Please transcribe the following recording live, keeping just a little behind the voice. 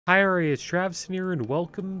Hi, Ari, it's Travis here, and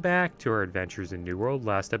welcome back to our adventures in New World.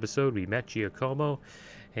 Last episode, we met Giacomo,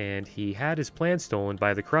 and he had his plans stolen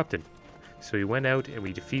by the Corrupted. So we went out and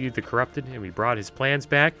we defeated the Corrupted, and we brought his plans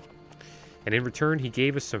back. And in return, he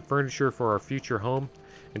gave us some furniture for our future home,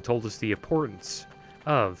 and told us the importance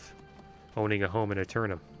of owning a home in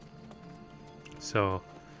Eternum. So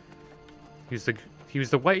he was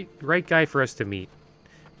the right guy for us to meet,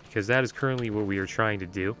 because that is currently what we are trying to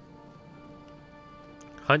do.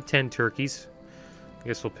 Hunt 10 turkeys. I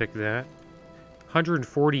guess we'll pick that.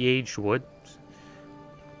 140 aged wood.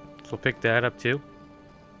 So we'll pick that up too.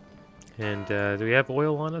 And do we have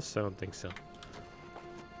oil on us? I don't think so.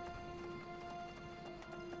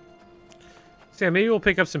 So yeah, maybe we'll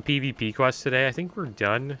pick up some PvP quests today. I think we're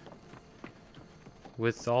done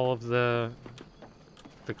with all of the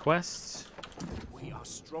quests. We are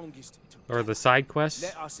strongest or the side quests.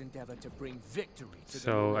 Let us endeavor to bring victory to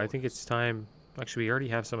so I think it's time. Actually, we already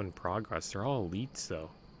have some in progress. They're all elites, though.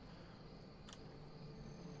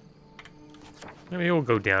 Maybe we'll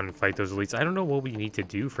go down and fight those elites. I don't know what we need to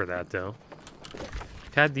do for that, though.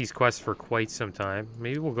 We've had these quests for quite some time.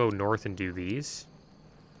 Maybe we'll go north and do these.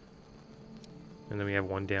 And then we have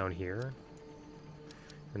one down here.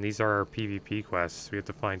 And these are our PvP quests. We have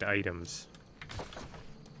to find items.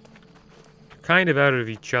 Kind of out of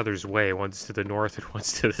each other's way. One's to the north and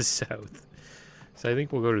one's to the south. So I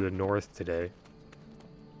think we'll go to the north today.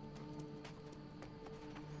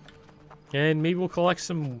 And maybe we'll collect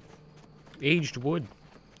some aged wood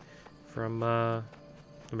from the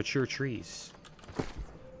mature trees.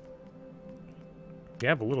 We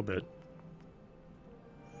have a little bit.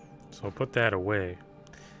 So I'll put that away.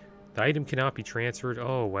 The item cannot be transferred.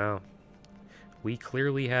 Oh, wow. We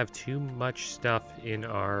clearly have too much stuff in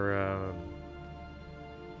our...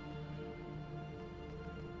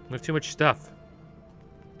 we have too much stuff.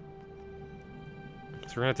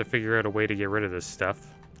 So we're going to have to figure out a way to get rid of this stuff.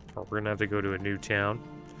 Or we're going to have to go to a new town.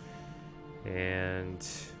 And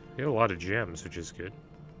we have a lot of gems, which is good.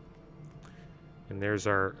 And there's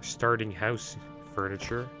our starting house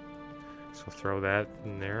furniture. So we'll throw that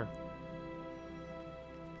in there.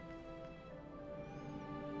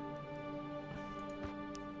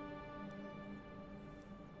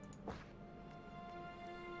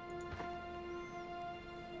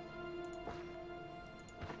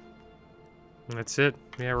 And that's it.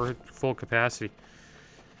 Yeah, we're at full capacity.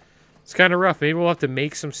 It's kind of rough. Maybe we'll have to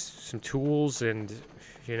make some tools and,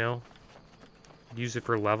 you know, use it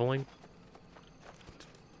for leveling.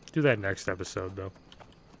 Do that next episode, though.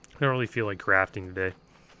 I don't really feel like crafting today.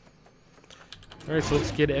 Alright, so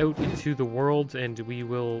let's get out into the world, and we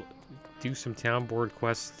will do some town board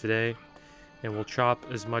quests today. And we'll chop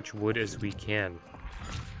as much wood as we can.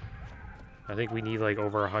 I think we need, like,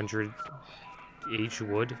 over 100 aged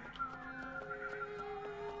wood.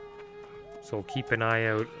 So we'll keep an eye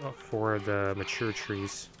out for the mature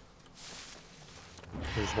trees.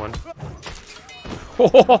 There's one.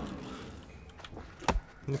 Oh!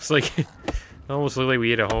 Looks like almost looked like we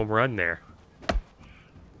hit a home run there.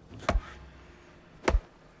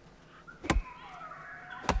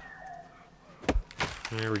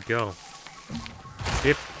 There we go. We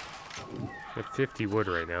have 50 wood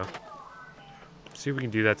right now. Let's see if we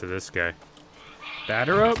can do that to this guy.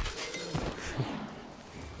 Batter up.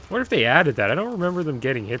 What if they added that? I don't remember them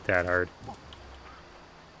getting hit that hard.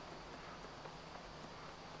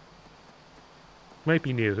 Might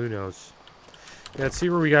be new, who knows. Yeah, let's see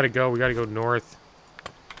where we gotta go. We gotta go north.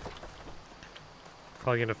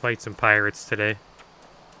 Probably gonna fight some pirates today.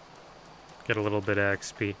 Get a little bit of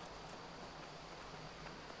XP.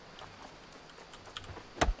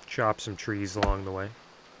 Chop some trees along the way.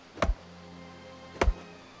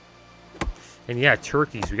 And yeah,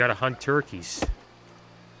 turkeys. We gotta hunt turkeys.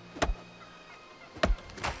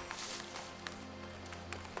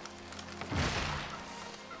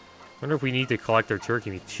 I wonder if we need to collect our turkey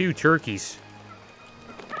meat. 2 turkeys.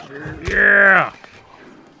 Yeah!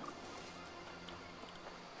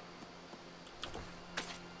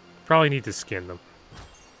 Probably need to skin them.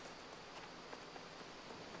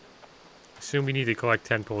 Assume we need to collect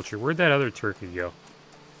 10 poultry. Where'd that other turkey go?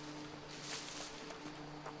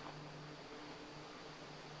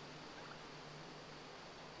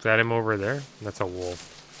 Is that him over there? That's a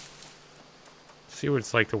wolf. See what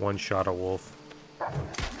it's like to one-shot a wolf.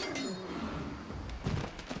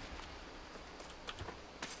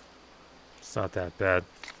 It's not that bad.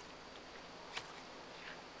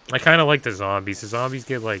 I kind of like the zombies. The zombies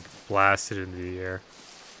get, like, blasted into the air.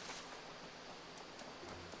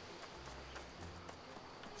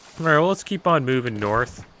 Alright, well, let's keep on moving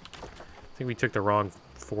north. I think we took the wrong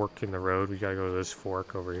fork in the road. We gotta go to this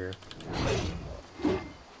fork over here.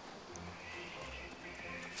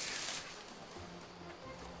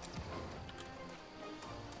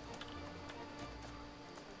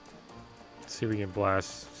 See if we can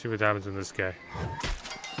blast. See what happens in this guy.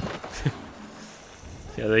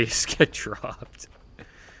 Yeah, they just get dropped.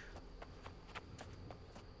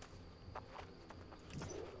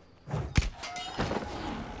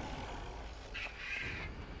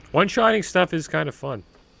 One-shotting stuff is kind of fun.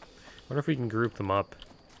 Wonder if we can group them up.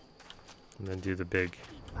 And then do the big...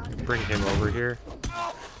 Bring him over here.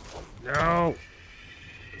 No!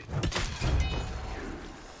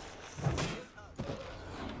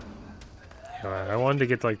 I wanted to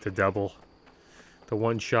get like the double. The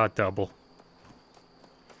one-shot double.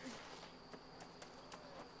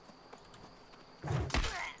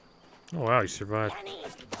 Oh wow, he survived.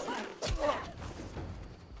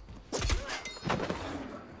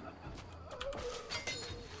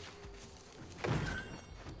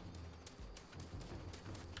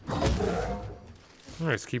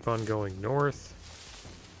 Alright, let's keep on going north.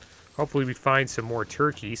 Hopefully we find some more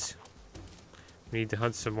turkeys. We need to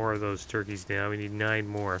hunt some more of those turkeys down. We need 9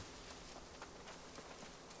 more.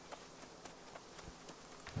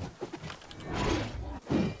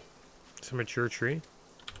 It's a mature tree.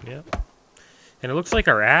 Yep. And it looks like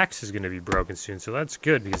our axe is going to be broken soon, so that's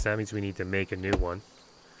good because that means we need to make a new one.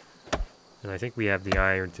 And I think we have the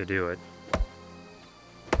iron to do it.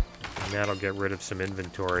 And that'll get rid of some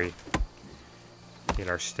inventory in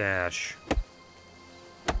our stash.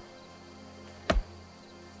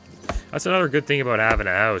 That's another good thing about having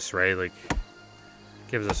a house, right? Like,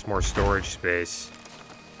 gives us more storage space.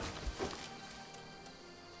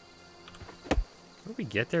 Where do we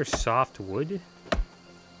get there? Soft wood?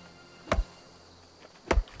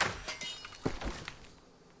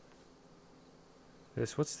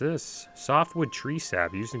 What's this? Softwood tree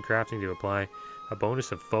sap used in crafting to apply a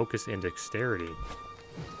bonus of focus and dexterity.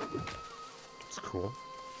 That's cool.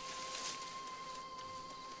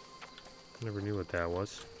 Never knew what that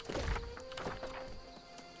was.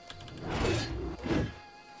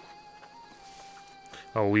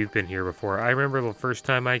 Oh, we've been here before. I remember the first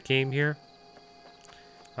time I came here.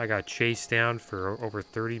 I got chased down for over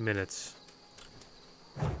 30 minutes.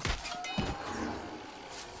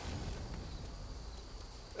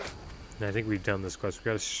 And I think we've done this quest. We've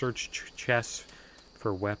got to search chests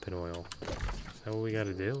for weapon oil. Is that what we got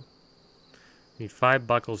to do? We need 5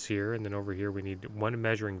 buckles here, and then over here we need 1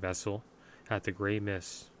 measuring vessel at the Grey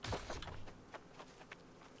Mist.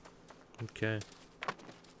 Okay.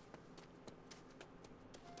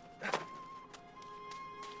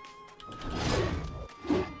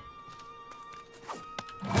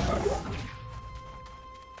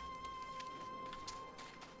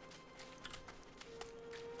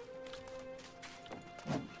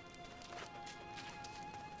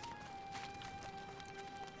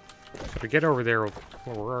 To get over there, well,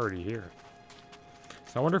 we're already here.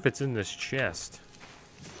 So I wonder if it's in this chest.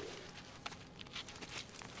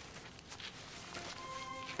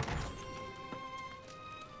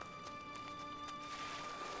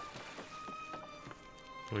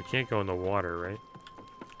 We can't go in the water, right?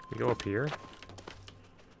 We go up here?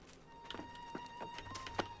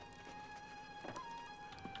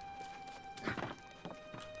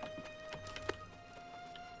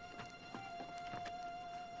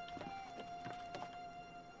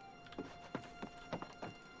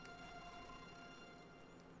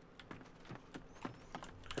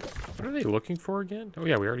 What are they looking for again? Oh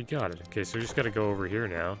yeah, we already got it. Okay, so we just gotta go over here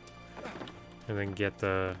now. And then get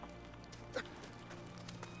the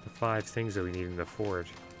 5 things that we need in the forge.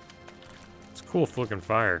 It's a cool looking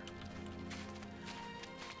fire.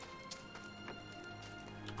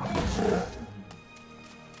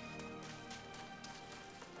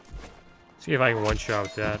 See if I can one-shot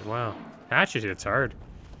with that. Wow. Hatchet hits hard.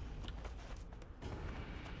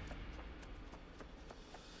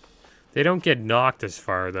 They don't get knocked as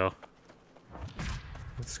far, though.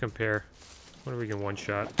 Let's compare. What if we can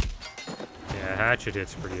one-shot? Yeah, hatchet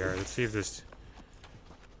hits pretty hard. Let's see if this...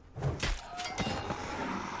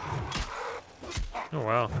 Oh,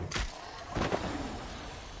 wow.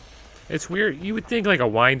 It's weird. You would think, like, a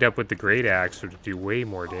wind-up with the great axe would do way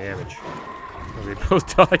more damage. Oh, they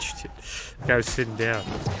both dodged it. The guy was sitting down.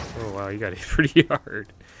 Oh, wow, you got hit pretty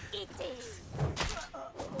hard.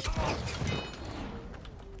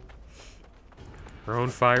 Her own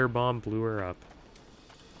firebomb blew her up.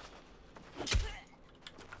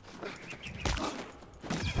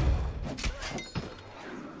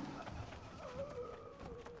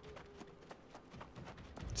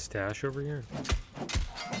 Stash over here.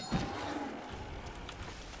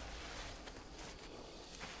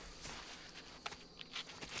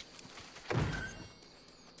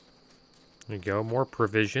 There you go, more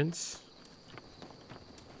provisions.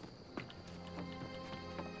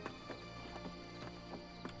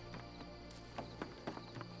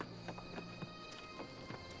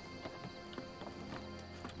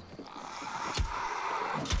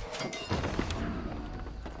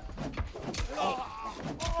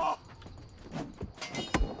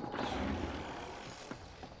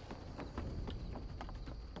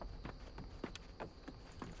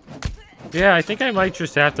 Yeah, I think I might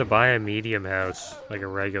just have to buy a medium house, like a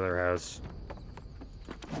regular house.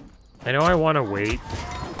 I know I want to wait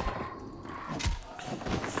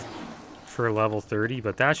for level 30,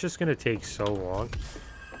 but that's just going to take so long.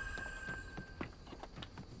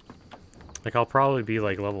 Like, I'll probably be,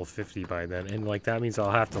 like, level 50 by then, and, like, that means I'll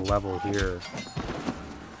have to level here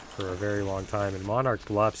for a very long time, and Monarch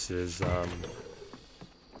Bluffs is,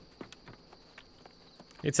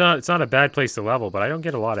 It's not a bad place to level, but I don't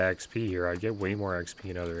get a lot of XP here. I get way more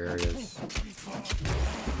XP in other areas.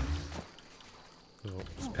 Oh,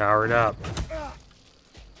 let's power it up.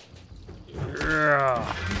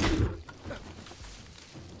 Yeah.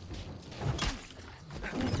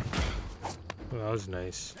 Oh, that was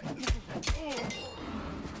nice.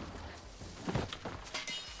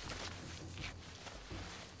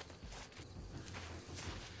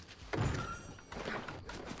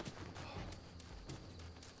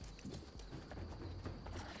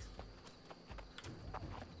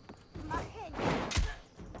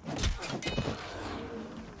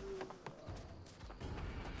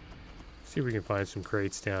 See if we can find some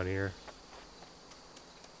crates down here.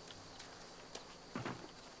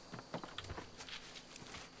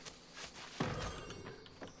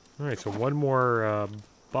 Alright, so one more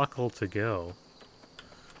buckle to go.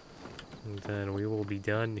 And then we will be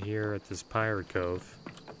done here at this pirate cove.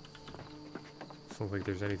 Doesn't look like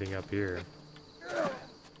there's anything up here.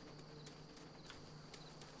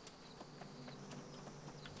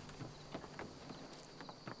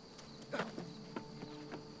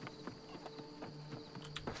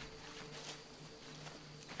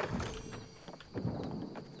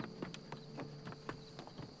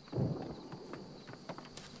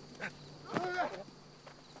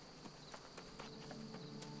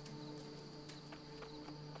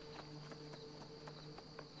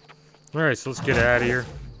 Alright, so let's get out of here.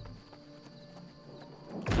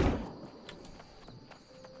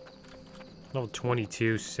 Level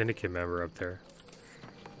 22 Syndicate member up there.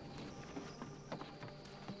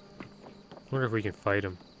 Wonder if we can fight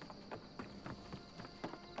him.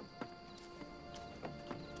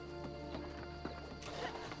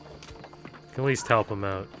 Can at least help him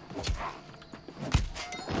out.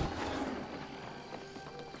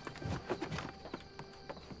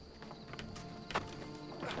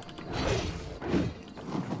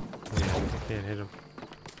 Can't hit him.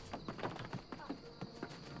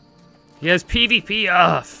 He has PvP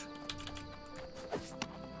off!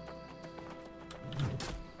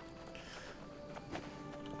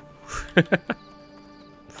 At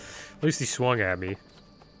least he swung at me.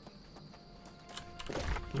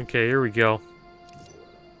 Okay, here we go.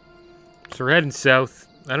 So we're heading south.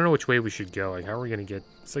 I don't know which way we should go. Like, how are we gonna get...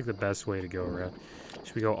 It's like the best way to go around.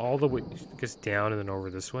 Should we go all the way... I guess down and then over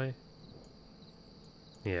this way?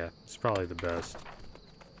 Yeah, it's probably the best.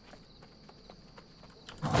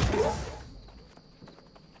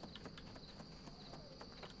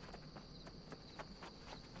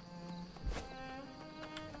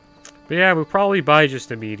 But yeah, we'll probably buy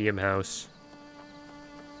just a medium house.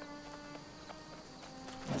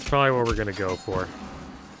 That's probably what we're gonna go for.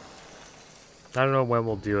 I don't know when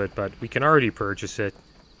we'll do it, but we can already purchase it.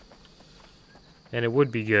 And it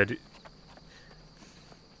would be good.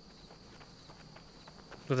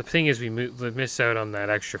 But the thing is, we miss out on that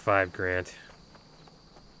extra $5,000.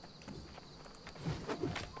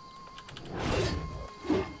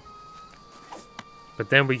 But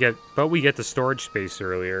then we get the storage space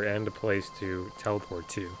earlier and a place to teleport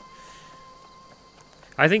to.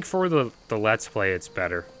 I think for the Let's Play, it's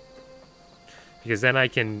better. Because then I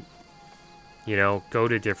can, you know, go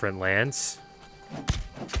to different lands.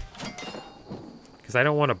 Because I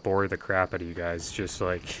don't want to bore the crap out of you guys. Just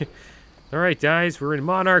like... Alright, guys, we're in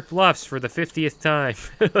Monarch Bluffs for the 50th time.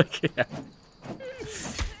 Like, yeah.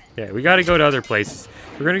 Yeah, we gotta go to other places.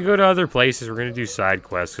 We're gonna go to other places. We're gonna do side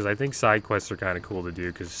quests, because I think side quests are kind of cool to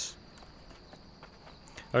do, because...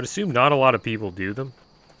 I would assume not a lot of people do them.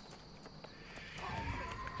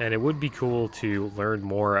 And it would be cool to learn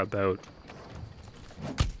more about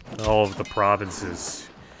all of the provinces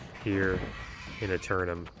here in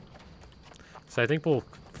Eternum. So I think we'll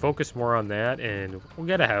focus more on that, and we'll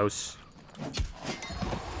get a house.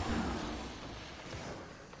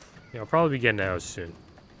 Yeah, I'll probably be getting a house soon.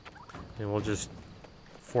 And we'll just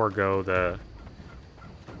forego the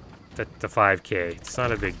 5K. It's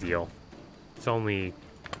not a big deal. It's only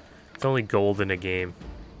gold in a game.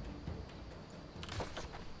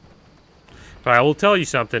 But I will tell you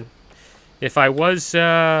something. If I was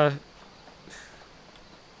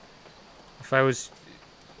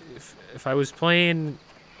playing,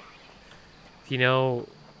 you know,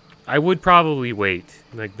 I would probably wait.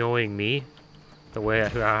 Like, knowing me, the way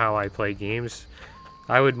how I play games,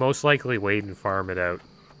 I would most likely wait and farm it out.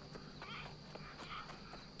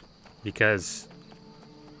 Because,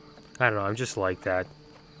 I don't know, I'm just like that.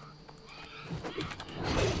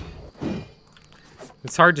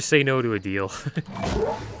 It's hard to say no to a deal.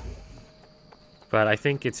 But I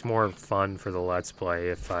think it's more fun for the Let's Play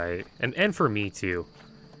if I... And for me, too.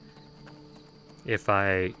 If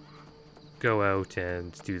I go out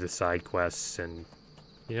and do the side quests and,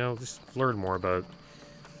 you know, just learn more about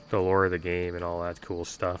the lore of the game and all that cool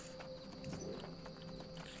stuff.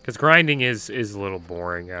 Because grinding is a little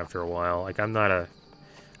boring after a while. Like, I'm not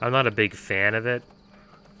a big fan of it.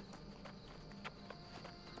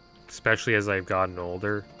 Especially as I've gotten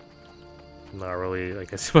older. I'm not really,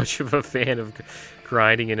 like, as much of a fan of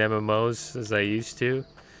grinding in MMOs as I used to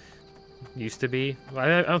be.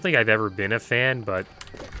 I don't think I've ever been a fan, but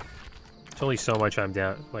it's only so much I'm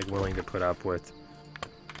willing to put up with.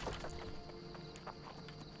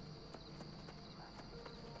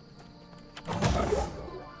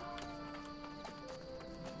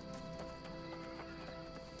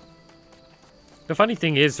 The funny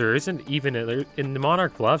thing is, there isn't even in the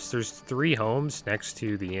Monarch Bluffs. There's 3 homes next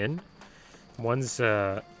to the inn. One's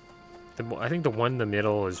I think the one in the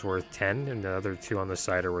middle is worth 10, and the other 2 on the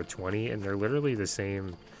side are worth 20, and they're literally the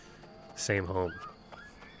same home.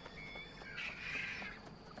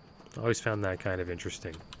 I always found that kind of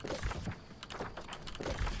interesting.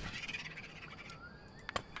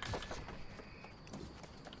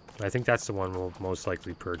 I think that's the one we'll most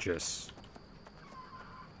likely purchase.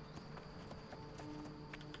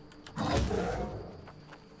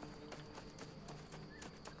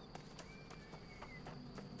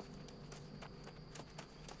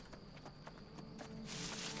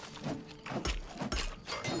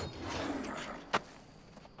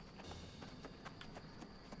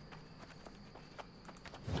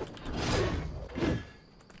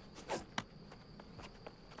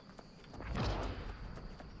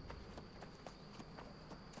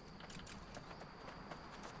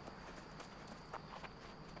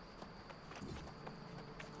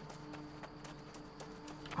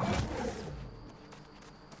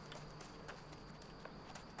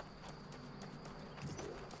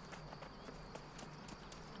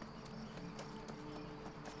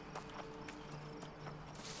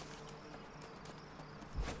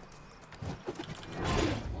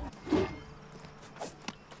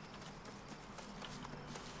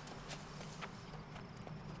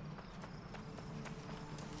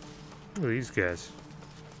 Look at these guys.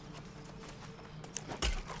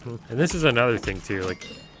 And this is another thing too, like,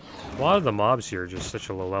 a lot of the mobs here are just such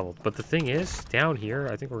a low level. But the thing is, down here,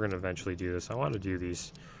 I think we're going to eventually do this. I want to do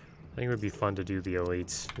these. I think it would be fun to do the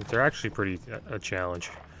elites. They're actually pretty a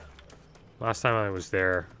challenge. Last time I was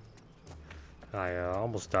there, I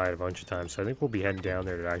almost died a bunch of times. So I think we'll be heading down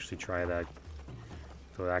there to actually try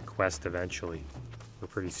that quest eventually. Or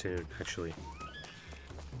pretty soon, actually.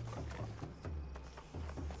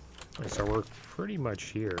 So we're pretty much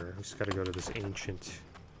here. We just got to go to this ancient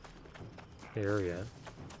area.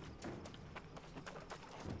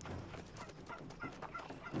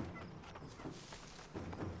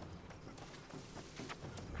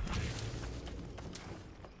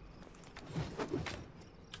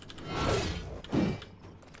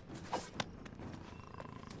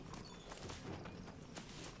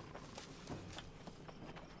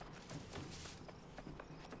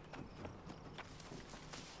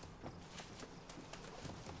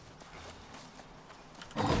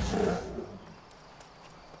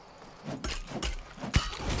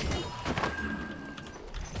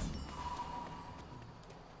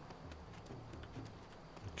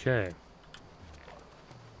 Okay.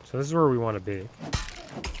 So this is where we want to be.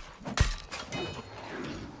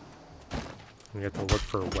 We have to look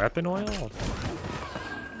for weapon oil?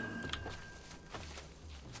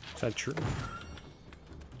 Is that true?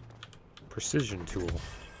 Precision tool.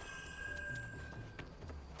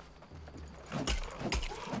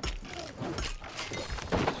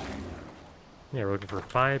 Yeah, we're looking for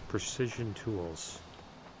 5 precision tools.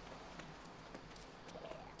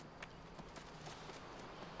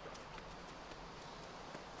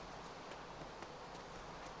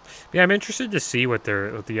 Yeah, I'm interested to see what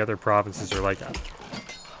the other provinces are like.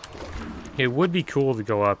 It would be cool to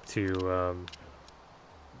go up to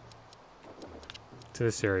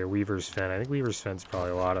this area, Weaver's Fen. I think Weaver's Fen's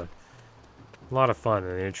probably a lot of fun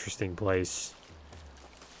and an interesting place.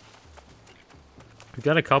 We've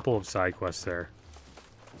got a couple of side quests there.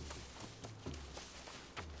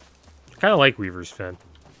 I kind of like Weaver's Fen.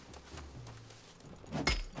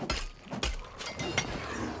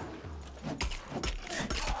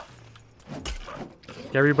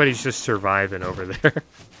 Everybody's just surviving over there.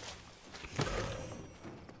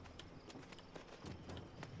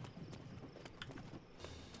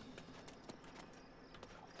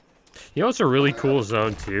 You know, it's a really cool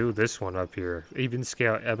zone too. This one up here, even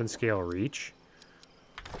scale reach.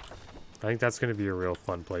 I think that's going to be a real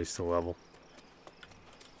fun place to level.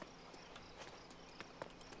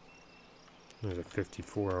 There's a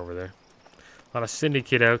 54 over there. A lot of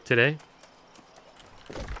syndicate out today.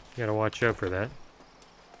 You gotta watch out for that.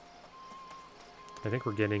 I think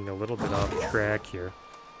we're getting a little bit off track here.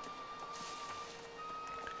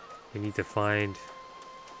 We need to find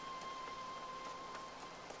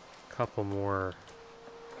a couple more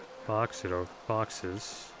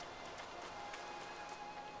boxes.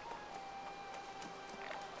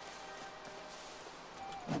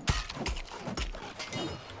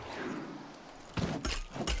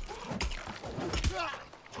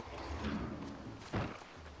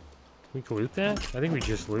 We can loot that? I think we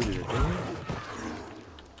just looted it, didn't we?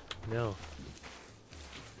 No.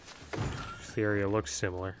 Just the area looks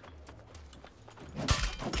similar.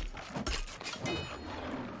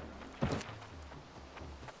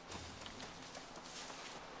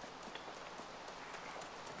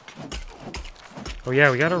 Oh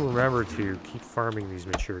yeah, we gotta remember to keep farming these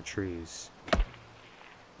mature trees.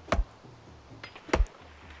 I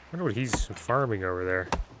wonder what he's farming over there.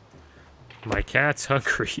 My cat's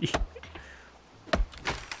hungry.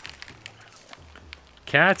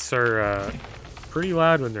 Cats are pretty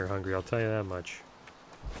loud when they're hungry, I'll tell you that much.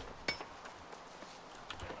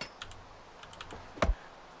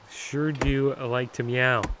 Sure do like to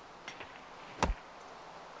meow.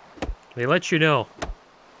 They let you know.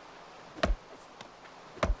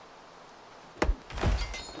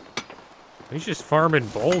 He's just farming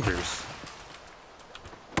boulders.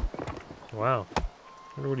 Wow. I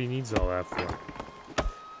wonder what he needs all that for.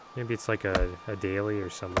 Maybe it's like a daily or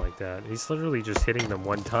something like that. He's literally just hitting them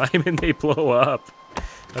one time and they blow up.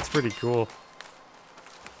 That's pretty cool.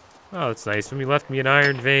 Oh, that's nice. And he left me an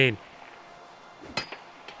iron vein.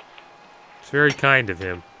 It's very kind of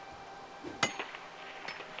him.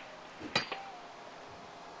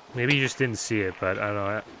 Maybe he just didn't see it, but I don't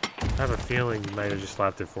know. I have a feeling he might have just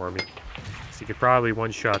left it for me. So you could probably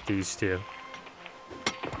one-shot these two.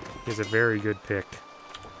 He has a very good pick.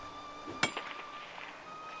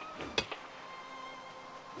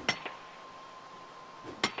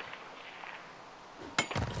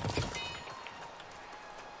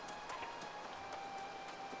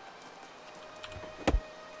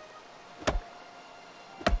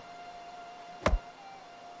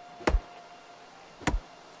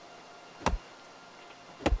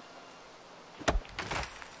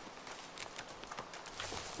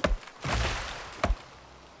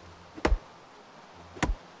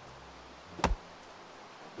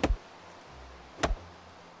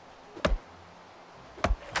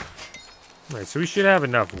 Alright, so we should have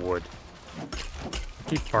enough wood.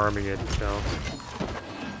 Keep farming it, so.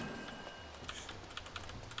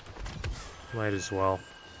 Might as well.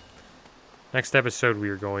 Next episode, we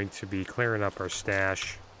are going to be clearing up our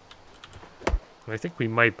stash. I think we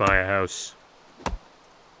might buy a house.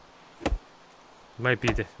 Might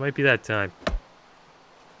be that time.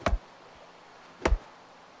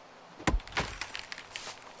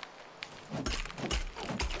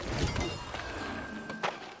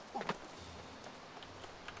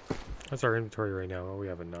 What's our inventory right now? Oh, we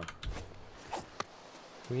have enough.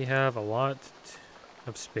 We have a lot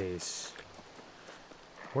of space.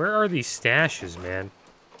 Where are these stashes, man?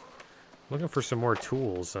 I'm looking for some more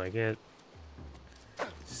tools. I can't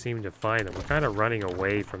seem to find them. We're kind of running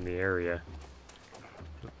away from the area.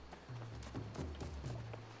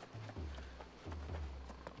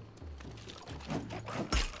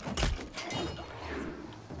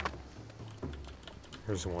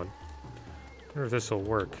 Here's one. I wonder if this will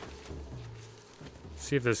work.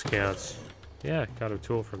 See if this counts. Yeah, got a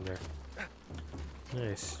tool from there.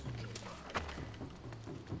 Nice.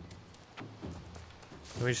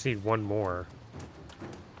 We just need one more.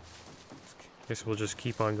 Guess we'll just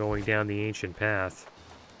keep on going down the ancient path.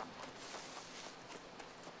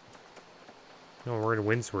 Oh, we're in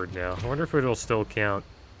Windsward now. I wonder if it'll still count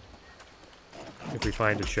if we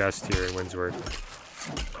find a chest here in Windsward.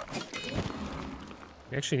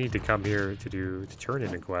 We actually need to come here to turn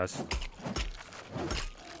in a quest.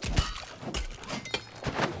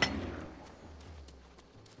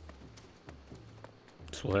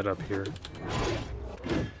 So we'll head up here.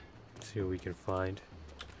 See what we can find.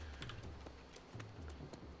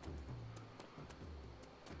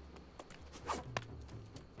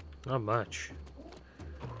 Not much.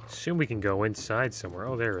 Assume we can go inside somewhere.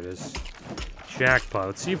 Oh, there it is. Jackpot.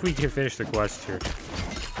 Let's see if we can finish the quest here.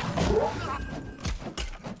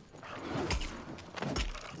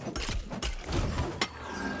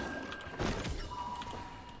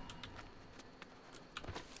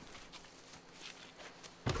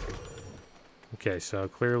 Okay, so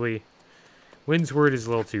clearly Windsward is a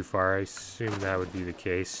little too far. I assume that would be the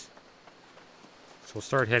case. So we'll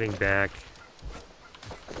start heading back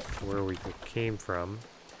to where we came from.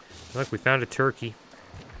 Look, we found a turkey.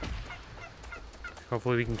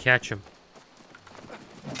 Hopefully we can catch him.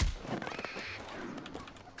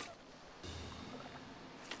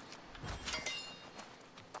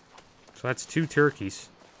 So that's 2 turkeys.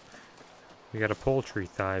 We got a poultry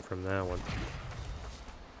thigh from that one.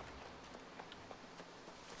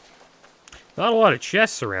 Not a lot of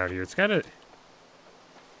chests around here. It's kind of...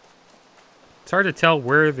 It's hard to tell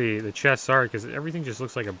where the chests are because everything just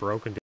looks like a broken